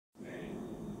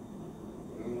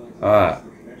Alright.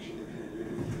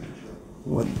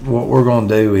 What we're going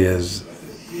to do is,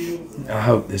 I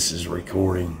hope this is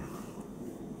recording.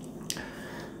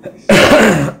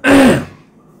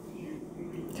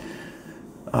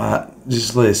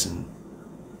 Just listen.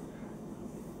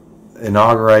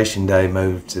 Inauguration Day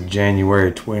moved to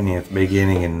January 20th,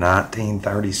 beginning in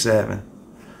 1937,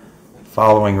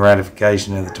 following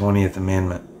ratification of the 20th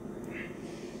Amendment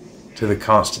to the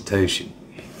Constitution.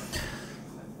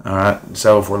 All right,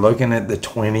 so if we're looking at the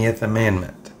 20th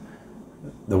Amendment,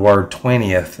 the word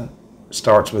 20th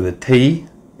starts with a T,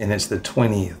 and it's the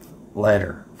 20th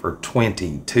letter for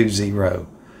 20.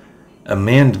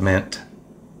 Amendment,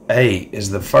 A is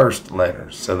the first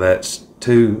letter, so that's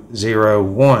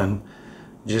 201,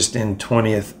 just in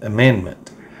 20th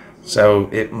Amendment. So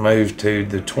it moved to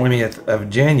the 20th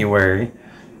of January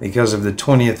because of the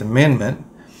 20th Amendment.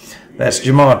 That's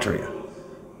gematria,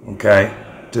 okay,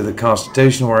 to the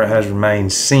Constitution, where it has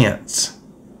remained since.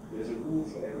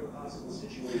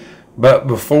 But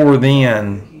before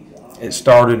then, it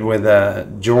started with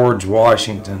George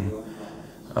Washington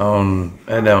on,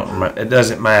 it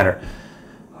doesn't matter.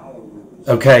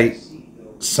 Okay,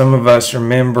 some of us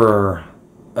remember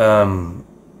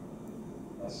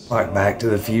like Back to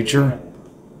the Future.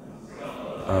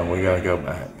 We gotta go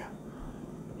back.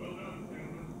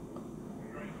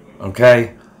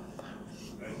 Okay,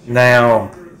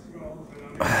 now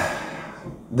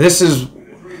this is,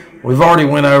 we've already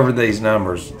went over these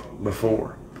numbers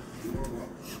before,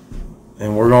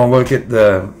 and we're going to look at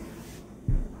the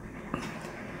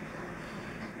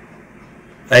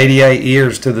 88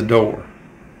 years to the door,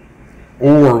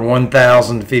 or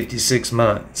 1,056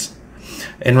 months.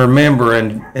 And remember,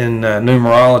 in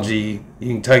numerology, you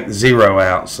can take the 0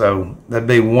 out, so that'd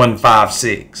be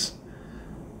 156.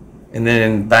 And then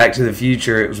in Back to the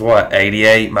Future, it was what,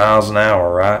 88 miles an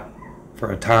hour, right?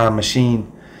 For a time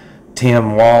machine.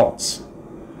 Tim Waltz.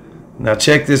 Now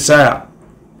check this out.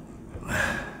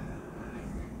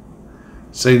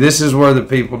 See, this is where the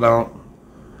people don't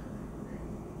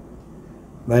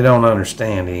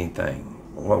understand anything.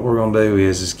 What we're going to do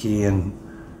is key in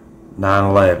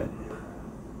 9/11.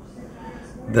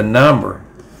 The number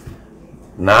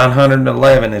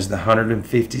 911 is the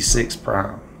 156th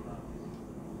prime.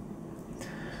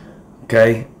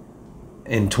 Okay?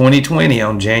 In 2020,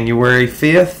 on January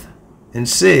 5th and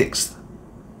 6th,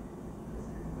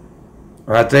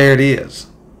 right there it is.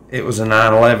 It was a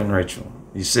 9/11 ritual.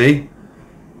 You see?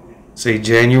 See,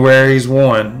 January's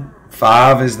 1.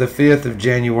 5 is the 5th of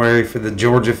January for the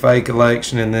Georgia fake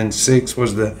election, and then 6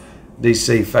 was the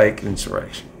DC fake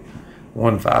insurrection.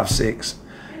 156.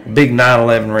 Big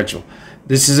 9/11 ritual.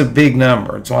 This is a big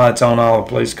number. That's why it's on all the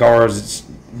police cars. It's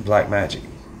black magic.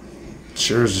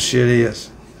 Sure as the shit is.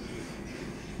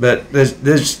 But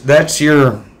that's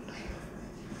your...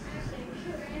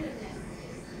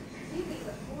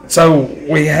 So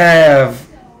we have,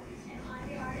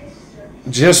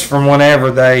 just from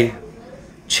whenever they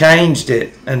changed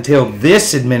it until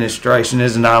this administration,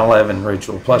 is a 9/11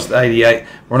 ritual, plus the 88.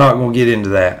 We're not going to get into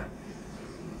that.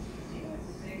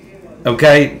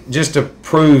 Okay, just to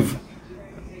prove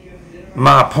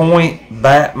my point,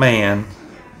 Batman,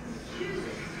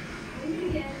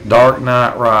 Dark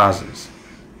Knight Rises.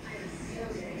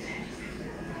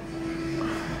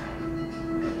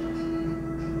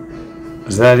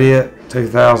 Is that it?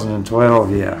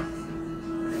 2012? Yeah.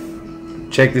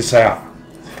 Check this out.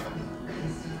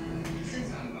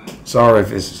 Sorry if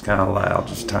this is kind of loud,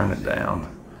 just turn it down.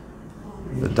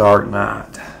 The Dark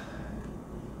Knight.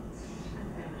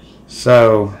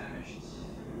 So,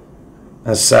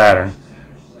 that's Saturn.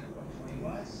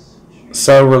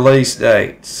 So, release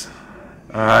dates.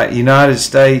 Alright, United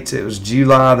States, it was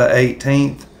July the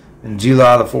 18th and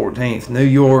July the 14th. New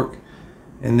York,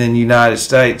 and then United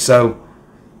States. So,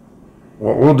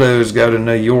 what we'll do is go to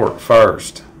New York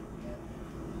first.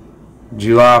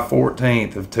 July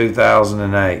 14th of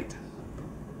 2008.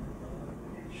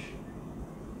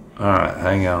 Alright,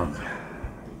 hang on.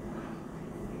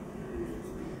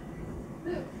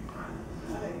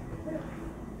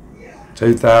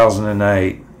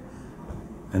 (2008),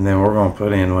 and then we're going to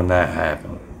put in when that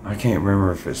happened. I can't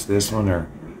remember if it's this one or...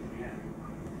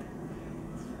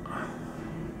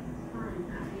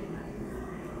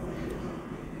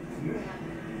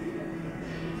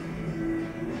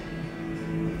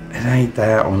 It ain't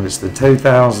that one. It's the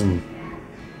 2000...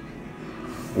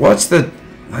 What's the...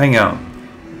 Hang on.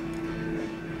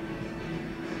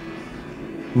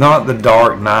 Not the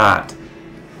Dark Knight.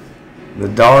 The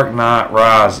Dark Knight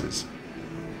Rises.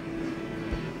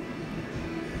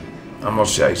 I'm going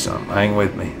to show you something. Hang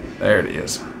with me. There it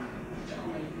is.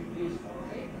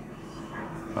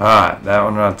 Alright, that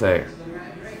one right there.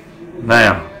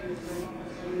 Now,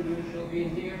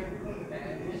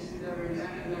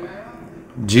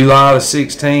 July the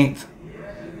 16th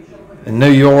in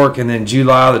New York, and then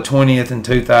July the 20th in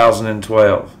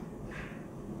 2012.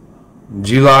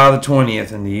 July the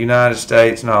 20th in the United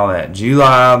States and all that.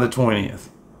 July the 20th.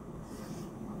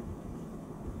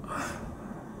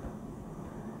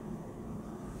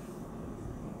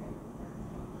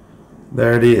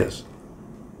 There it is.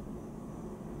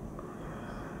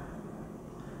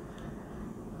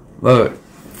 Look,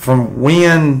 from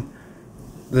when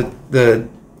the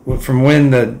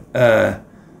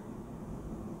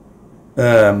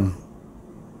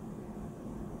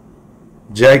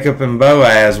Jacob and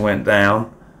Boaz went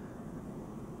down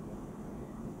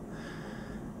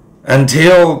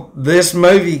until this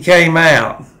movie came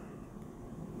out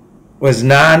was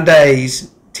 9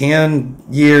 days, 10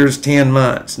 years, 10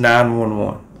 months,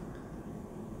 911.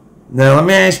 Now, let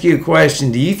me ask you a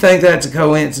question. Do you think that's a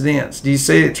coincidence? Do you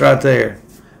see it right there?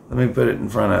 Let me put it in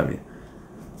front of you.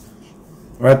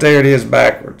 Right there it is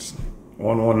backwards.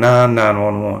 119,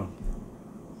 911.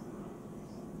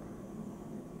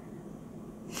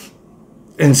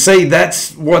 And see,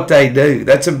 that's what they do.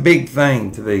 That's a big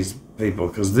thing to these people,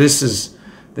 because this is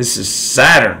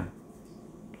Saturn.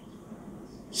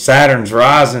 Saturn's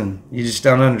rising. You just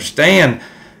don't understand.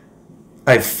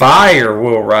 A fire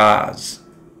will rise.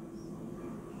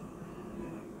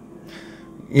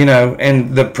 You know,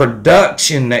 and the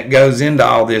production that goes into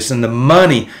all this, and the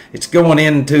money, it's going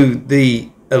into the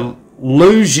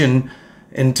illusion,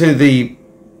 into the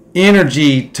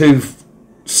energy to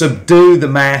subdue the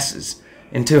masses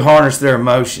and to harness their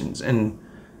emotions and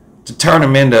to turn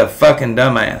them into a fucking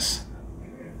dumbass.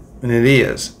 And it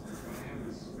is.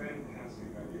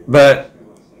 But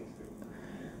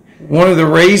one of the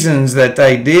reasons that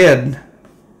they did,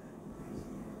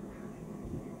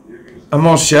 I'm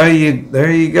going to show you.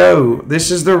 There you go.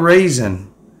 This is the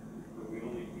reason.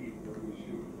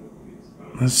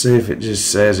 Let's see if it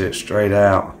just says it straight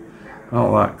out. I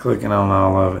don't like clicking on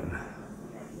all of it.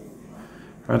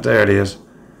 Right there it is.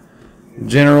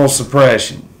 General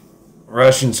Suppression.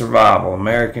 Russian Survival.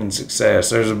 American Success.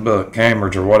 There's a book.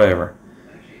 Cambridge or whatever.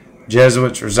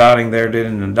 Jesuits residing there did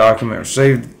in a document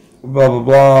received blah, blah,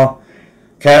 blah.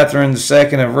 Catherine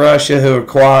II of Russia, who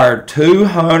acquired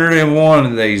 201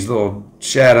 of these little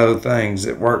shadow things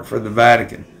that work for the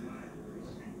Vatican.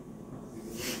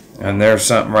 And there's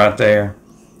something right there.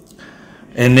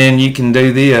 And then you can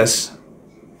do this.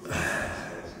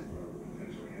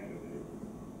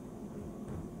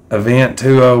 Event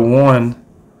 201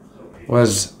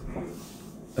 was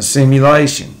a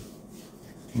simulation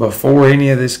before any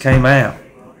of this came out.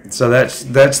 So that's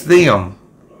them.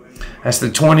 That's the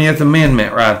 20th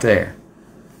Amendment right there.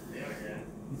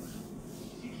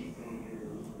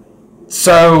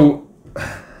 So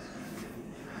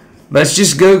let's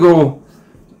just Google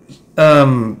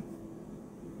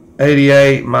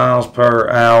 88 miles per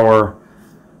hour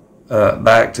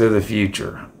Back to the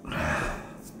Future.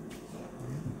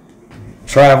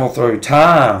 Travel through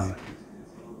time.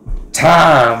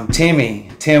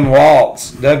 Tim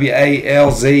Waltz,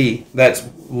 W-A-L-Z. That's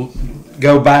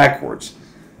go backwards.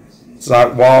 It's like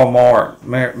Walmart,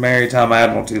 Maritime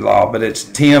Admiralty Law, but it's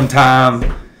Tim time,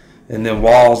 and then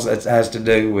Walls, that has to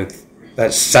do with,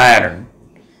 that's Saturn.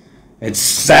 It's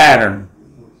Saturn.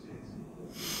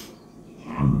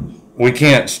 We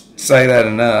can't say that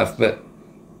enough, but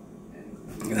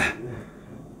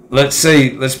let's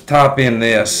see, let's type in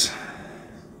this.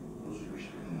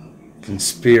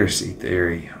 Conspiracy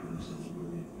theory.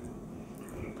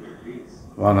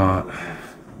 Why not?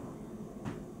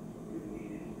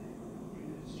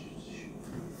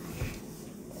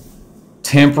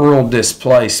 Temporal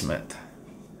displacement.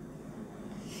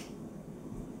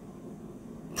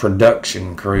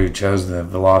 Production crew chose the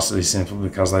velocity simply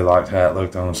because they liked how it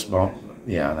looked on the spot.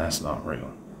 Yeah, that's not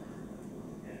real.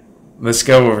 Let's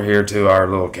go over here to our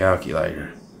little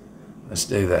calculator. Let's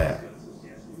do that.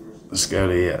 Let's go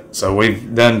to it. So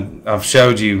I've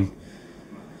showed you.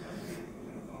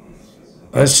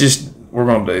 We're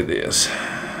going to do this.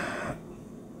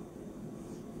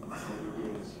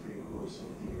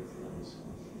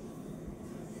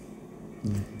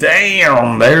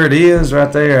 Damn, there it is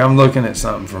right there. I'm looking at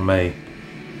something for me.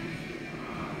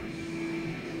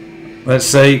 Let's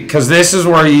see, because this is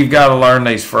where you've got to learn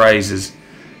these phrases.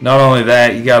 Not only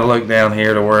that, you got to look down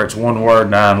here to where it's one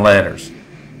word, 9 letters.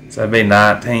 So that'd be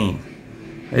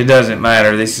 19. It doesn't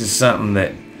matter. This is something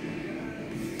that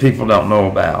people don't know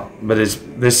about, but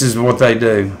this is what they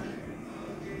do.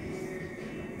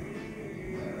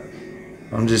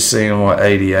 I'm just seeing what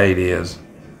 88 is.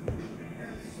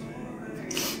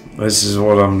 This is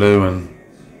what I'm doing.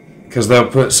 Because they'll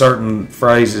put certain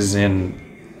phrases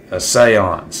in a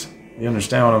seance. You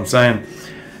understand what I'm saying?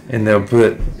 And they'll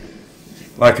put,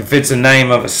 like if it's a name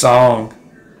of a song,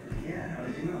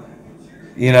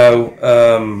 you know,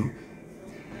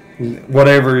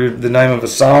 whatever the name of a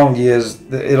song is,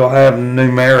 it'll have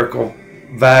numerical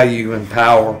value and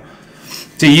power.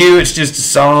 To you, it's just a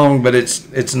song, but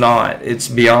it's not. It's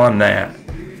beyond that.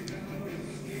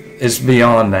 It's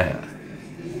beyond that.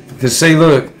 Because see,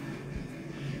 look,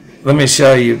 let me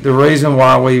show you the reason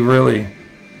why we really,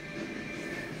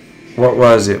 what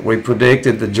was it? We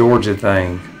predicted the Georgia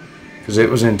thing because it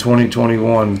was in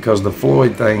 2021 because the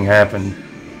Floyd thing happened.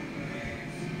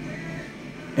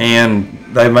 And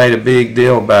they made a big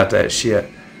deal about that shit.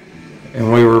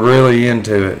 And we were really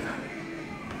into it.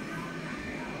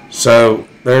 So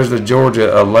there's the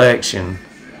Georgia election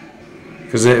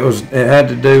because it had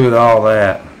to do with all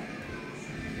that.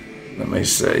 Let me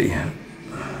see.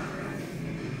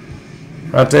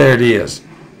 Right there it is.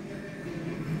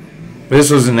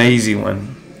 This was an easy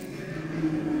one.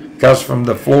 Because from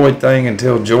the Floyd thing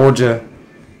until Georgia,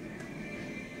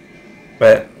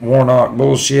 that Warnock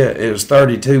bullshit, it was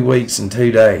 32 weeks and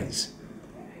 2 days.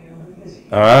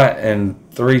 Alright, and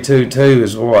 322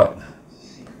 is what?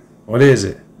 What is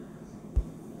it?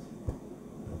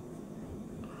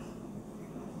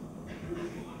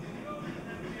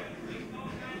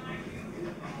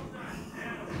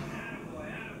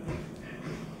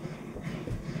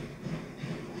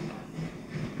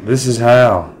 This is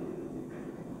how.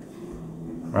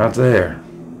 Right there.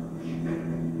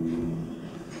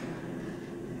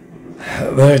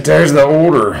 There's the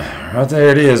order. Right there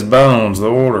it is. Bones, the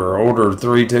order. Order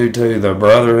 322, the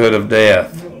Brotherhood of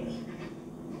Death.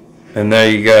 And there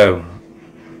you go.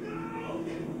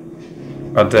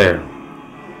 Right there.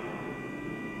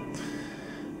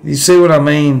 You see what I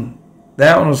mean?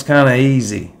 That one was kind of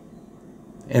easy.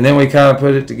 And then we kind of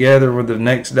put it together with the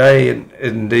next day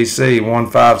in D.C.,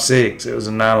 156. It was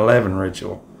a 9/11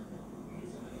 ritual.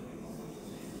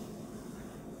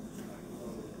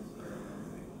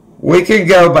 We could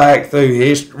go back through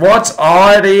history. What's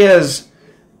odd is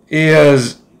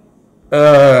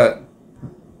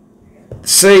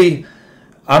see,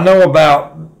 I know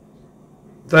about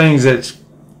things that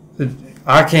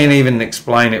I can't even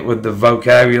explain it with the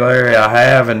vocabulary I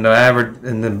have, and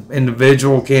the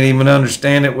individual can't even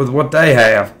understand it with what they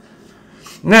have.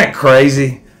 Isn't that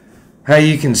crazy? How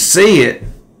you can see it,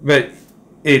 but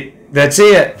that's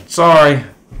it. Sorry,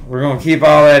 we're gonna keep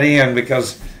all that in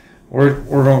because we're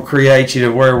gonna create you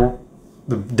to where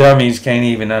the dummies can't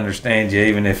even understand you,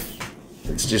 even if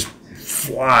it's just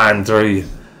flying through you.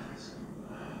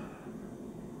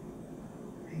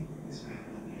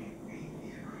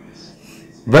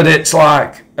 But it's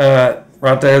like,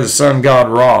 right there, the sun god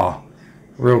Ra,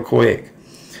 real quick.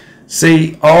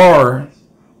 See, R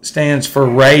stands for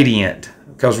radiant,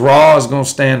 because Ra is going to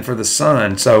stand for the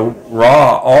sun. So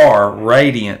Ra, R,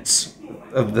 radiance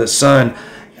of the sun.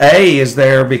 A is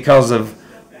there because of,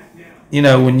 you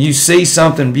know, when you see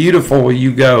something beautiful,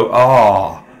 you go,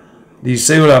 ah. Do you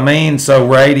see what I mean? So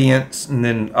radiance, and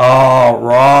then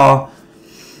Ra.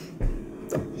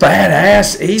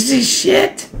 Badass, easy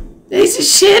shit. Easy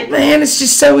shit, man. It's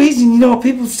just so easy. You know what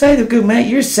people say? They'll go, Matt,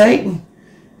 you're Satan.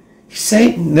 You're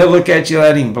Satan. They'll look at you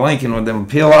without even blinking with them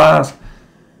pill eyes.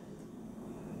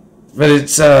 But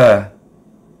it's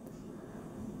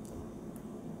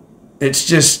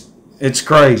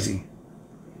crazy.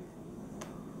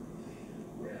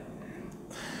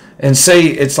 And see,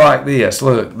 it's like this.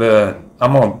 Look,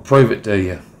 I'm going to prove it to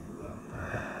you.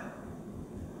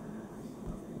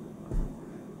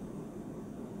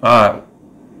 All right.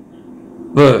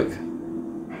 Look,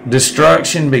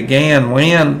 destruction began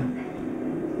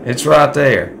when? It's right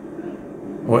there.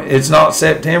 Well, it's not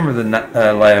September the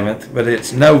 11th, but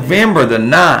it's November the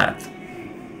 9th.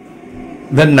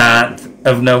 The 9th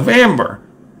of November.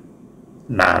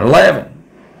 9/11.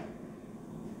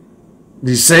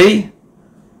 Do you see?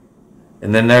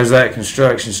 And then there's that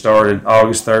construction started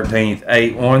August 13th,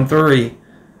 813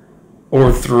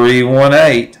 or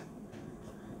 318.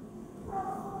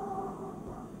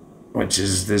 Which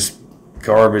is this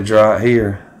garbage right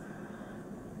here.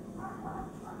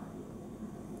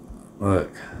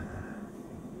 Look.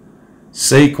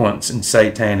 Sequence in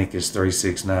satanic is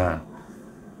 369.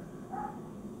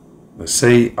 But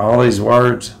see, all these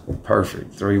words,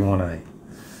 perfect. 318.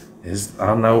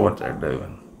 I know what they're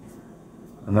doing.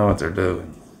 I know what they're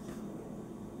doing.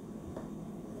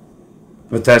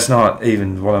 But that's not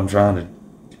even what I'm trying to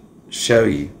show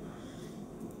you.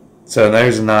 So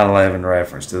there's a 9/11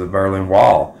 reference to the Berlin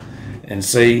Wall. And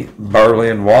see,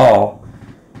 Berlin Wall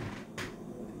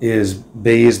is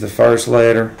B is the first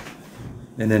letter,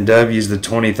 and then W is the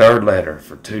 23rd letter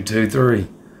for 223.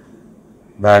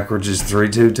 Backwards is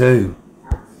 322.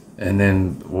 And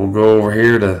then we'll go over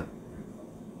here to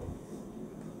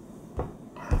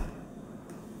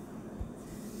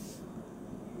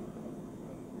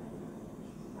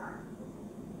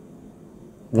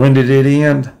when did it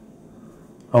end?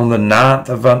 On the 9th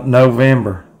of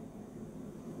November,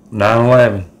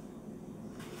 9/11.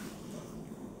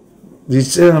 You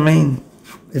see what I mean?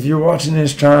 If you're watching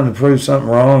this trying to prove something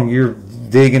wrong, you're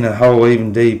digging a hole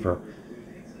even deeper.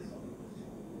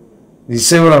 You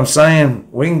see what I'm saying?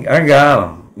 I got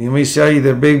them. Let me show you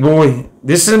the big boy.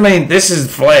 This is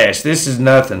flesh. This is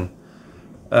nothing.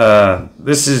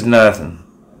 This is nothing.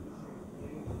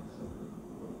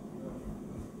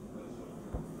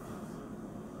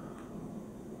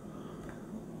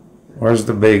 Where's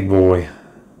the big boy?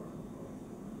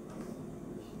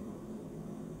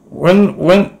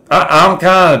 I'm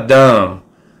kind of dumb.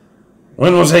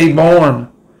 When was he born?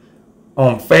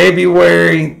 On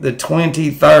February the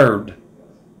 23rd,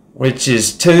 which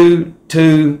is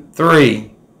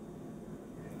 223,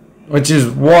 which is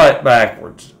what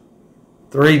backwards?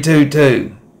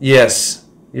 322. Yes,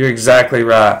 you're exactly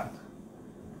right.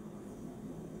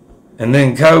 And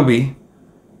then Kobe,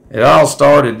 it all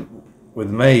started with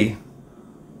me,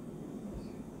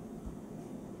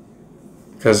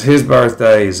 because his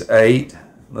birthday is 8,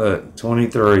 look,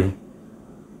 23.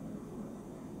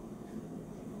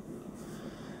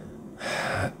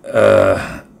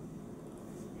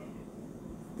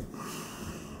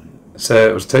 So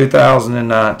it was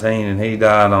 2019, and he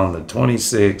died on the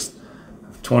 26th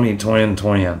of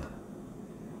 2020.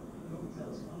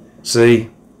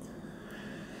 See?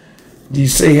 Do you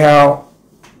see how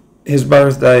his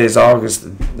birthday is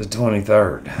August the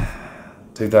 23rd,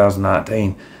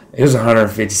 2019? It was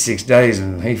 156 days,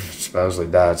 and he supposedly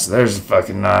died. So there's a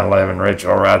fucking 9/11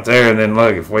 ritual right there. And then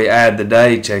look, if we add the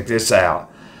day, check this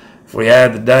out. If we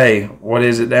add the day, what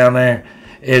is it down there?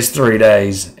 It's 3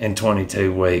 days and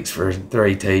 22 weeks for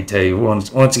 322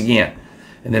 once again.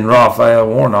 And then Raphael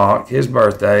Warnock, his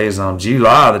birthday is on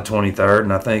July the 23rd,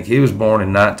 and I think he was born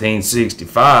in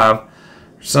 1965, or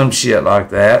some shit like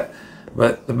that.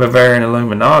 But the Bavarian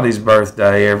Illuminati's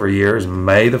birthday every year is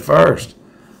May the 1st.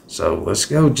 So let's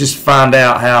go just find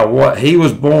out what he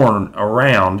was born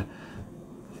around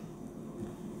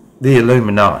the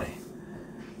Illuminati.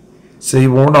 See,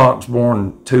 Warnock's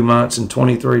born 2 months and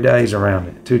 23 days around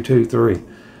it. 223.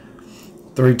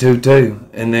 322.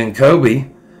 And then Kobe,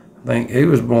 I think he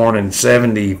was born in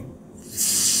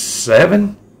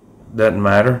 77. Doesn't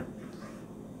matter.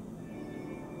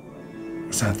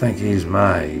 So I think he's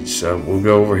my age. So we'll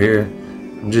go over here.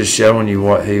 I'm just showing you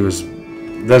what he was.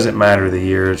 Doesn't matter the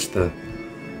year. It's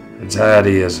how it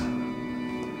is.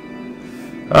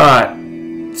 Alright.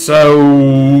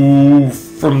 So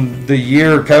from the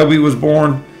year Kobe was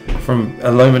born, from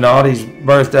Illuminati's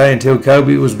birthday until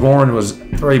Kobe was born, was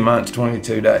 3 months,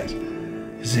 22 days.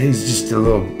 He's just a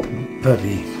little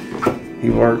puppy. He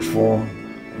works for him.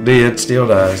 Did, still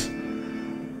does.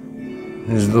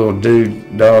 His little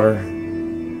dude daughter,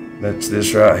 that's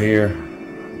this right here.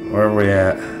 Where are we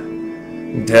at?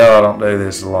 You can tell I don't do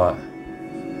this a lot.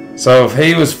 So if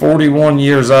he was 41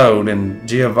 years old and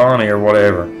Giovanni or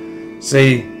whatever,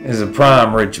 see, is a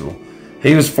prime ritual.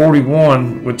 He was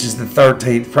 41, which is the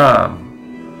 13th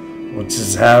prime, which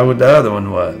is how the other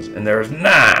one was. And there's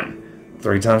 9.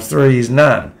 3 times 3 is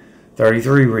 9.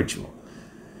 33 ritual.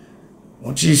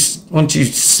 Once you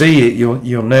see it,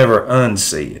 you'll never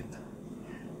unsee it.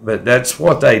 But that's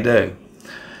what they do.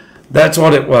 That's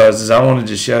what it was. Is I wanted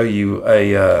to show you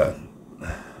a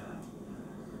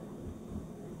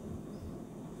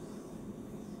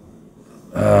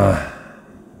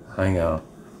hang on.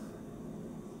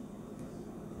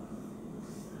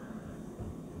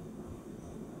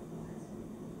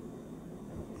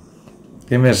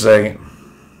 Give me a second.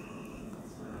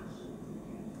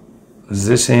 Is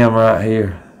this him right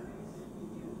here?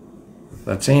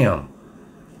 That's him.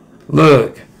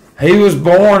 Look, he was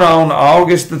born on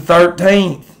August the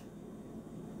 13th.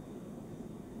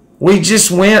 We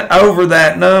just went over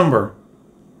that number.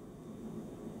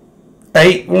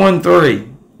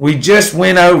 813. We just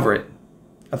went over it.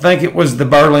 I think it was the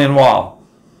Berlin Wall.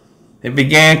 It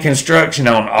began construction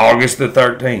on August the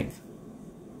 13th.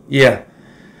 Yeah.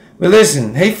 But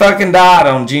listen, he fucking died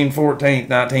on June 14th,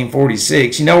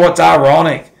 1946. You know what's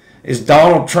ironic? Is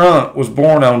Donald Trump was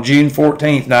born on June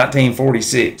 14th,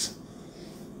 1946.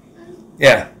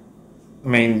 Yeah. I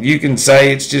mean, you can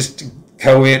say it's just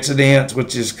coincidence,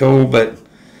 which is cool, but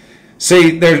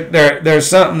see, there's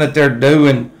something that they're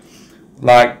doing,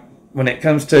 like when it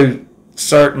comes to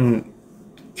certain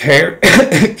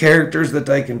characters that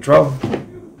they control.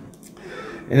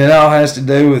 And it all has to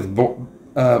do with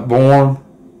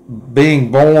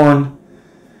being born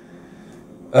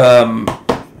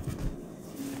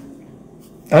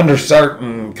under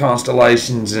certain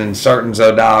constellations and certain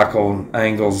zodiacal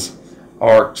angles,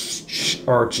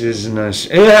 arches, and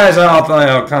it has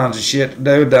all kinds of shit to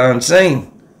do with the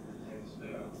unseen.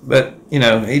 But, you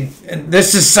know, this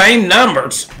is the same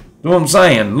numbers. That's what I'm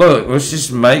saying. Look, let's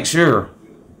just make sure.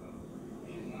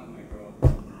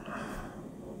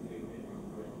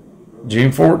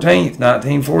 June 14th,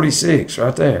 1946,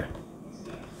 right there.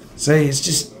 See, it's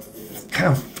just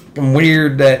kind of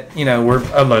weird that, you know, we're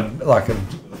like a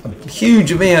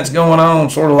huge events going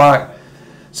on, sort of like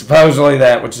supposedly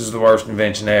that which is the worst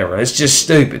invention ever. It's just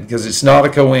stupid because it's not a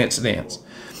coincidence.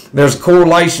 There's a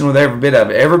correlation with every bit of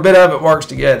it. Every bit of it works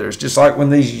together. It's just like when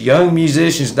these young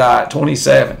musicians die at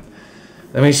 27.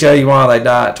 Let me show you why they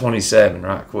die at 27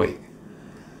 right quick.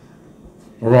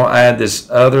 We're going to add this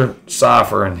other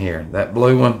cipher in here, that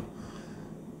blue one,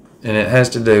 and it has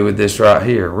to do with this right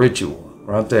here, ritual,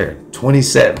 right there,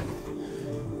 27.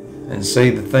 And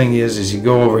see, the thing is you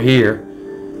go over here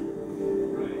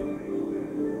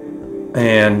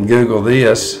and Google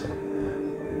this.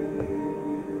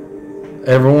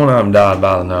 Every one of them died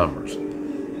by the numbers.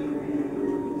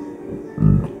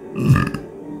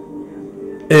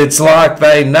 It's like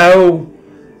they know.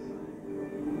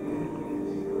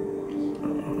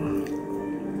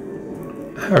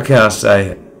 How can I say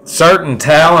it? Certain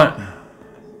talent.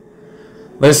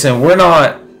 Listen, we're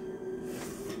not.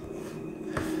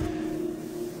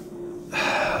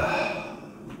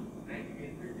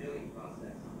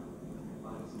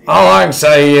 All I can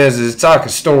say is it's like a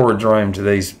storage room to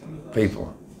these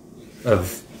people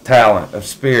of talent, of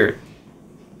spirit.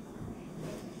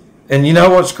 And you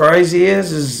know what's crazy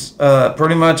is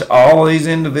pretty much all of these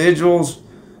individuals,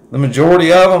 the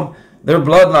majority of them, their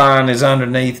bloodline is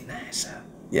underneath NASA.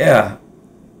 Yeah.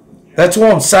 That's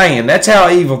what I'm saying. That's how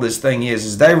evil this thing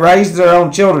is they raise their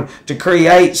own children to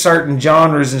create certain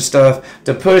genres and stuff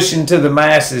to push into the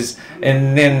masses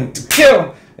and then to kill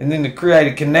them and then to create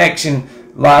a connection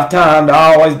lifetime to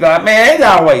always be like, man, it's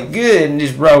always good, and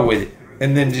just roll with it.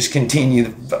 And then just continue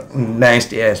the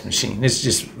nasty ass machine. It's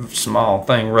just a small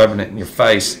thing rubbing it in your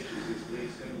face.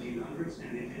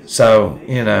 So,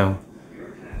 you know.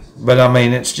 But I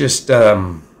mean, it's just,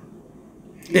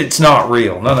 it's not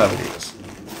real. None of it is.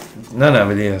 None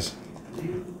of it is.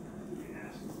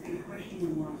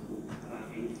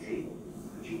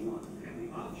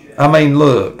 I mean,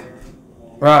 look.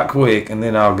 Right quick, and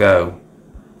then I'll go.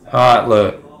 Alright,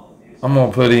 look. I'm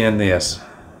going to put in this.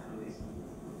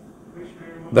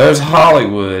 There's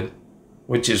Hollywood,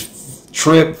 which is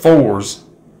trip 4s.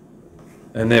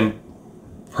 And then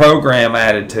program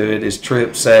added to it is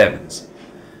trip 7s.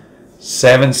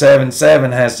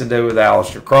 777 has to do with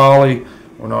Aleister Crowley.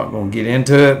 We're not going to get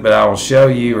into it, but I will show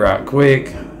you right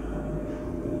quick.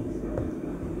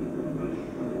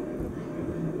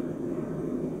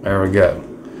 There we go.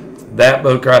 That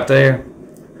book right there.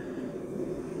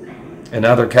 And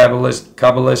other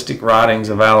Kabbalistic writings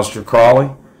of Aleister Crowley.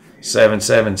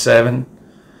 777.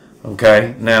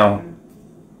 Okay, now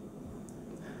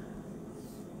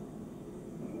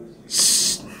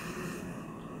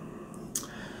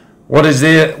what is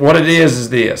it? What it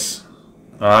is this.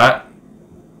 All right.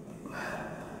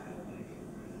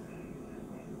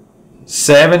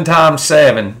 7 times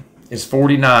 7 is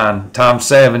 49. Times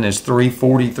 7 is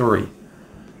 343.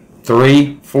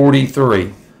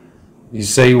 343. You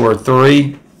see where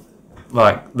 3,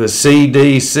 like the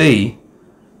CDC.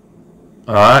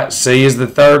 Alright, C is the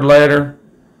third letter,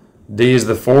 D is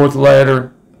the fourth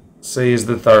letter, C is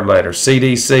the third letter,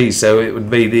 CDC, so it would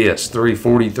be this,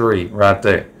 343, right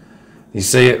there. You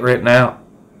see it written out?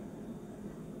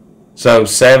 So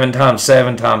 7 times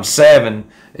 7 times 7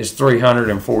 is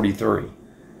 343.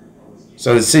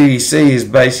 So the CDC is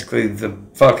basically the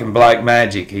fucking black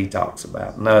magic he talks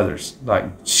about, and others, like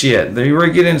shit. They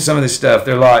really get into some of this stuff,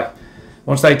 they're like,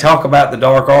 once they talk about the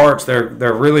dark arts, they're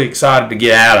really excited to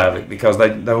get out of it because they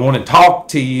want to talk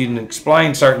to you and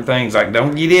explain certain things. Like,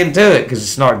 don't get into it because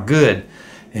it's not good.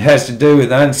 It has to do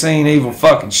with unseen evil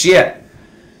fucking shit.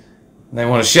 And they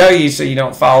want to show you so you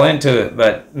don't fall into it.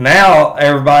 But now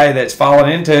everybody that's fallen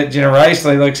into it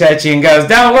generationally looks at you and goes,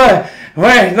 don't look.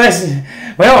 Wait, listen,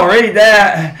 we don't read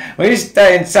that. We just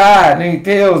stay inside and eat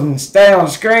pills and stay on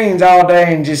screens all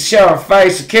day and just show our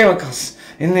face with chemicals.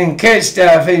 And then catch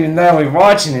stuff even though we're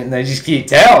watching it and they just keep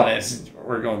telling us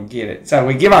we're going to get it. So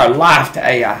we give our life to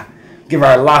AI. Give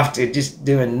our life to just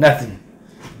doing nothing.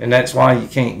 And that's why you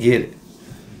can't get it.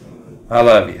 I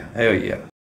love you. Hell yeah.